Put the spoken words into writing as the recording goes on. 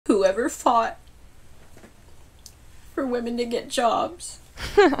Whoever fought for women to get jobs.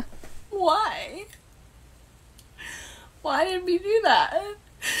 Why? Why did we do that?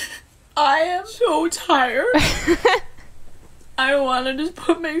 I am so tired. I want to just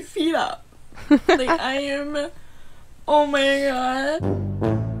put my feet up. Like, I am... Oh my god.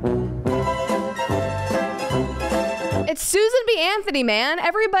 It's Susan B. Anthony, man.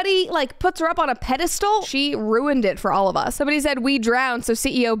 Everybody, like, puts her up on a pedestal. She ruined it for all of us. Somebody said, we drown so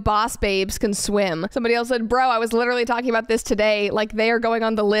CEO boss babes can swim. Somebody else said, bro, I was literally talking about this today. Like, they are going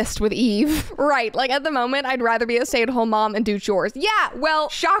on the list with Eve. Right. Like, at the moment, I'd rather be a stay-at-home mom and do chores. Yeah, well,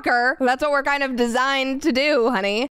 shocker. That's what we're kind of designed to do, honey.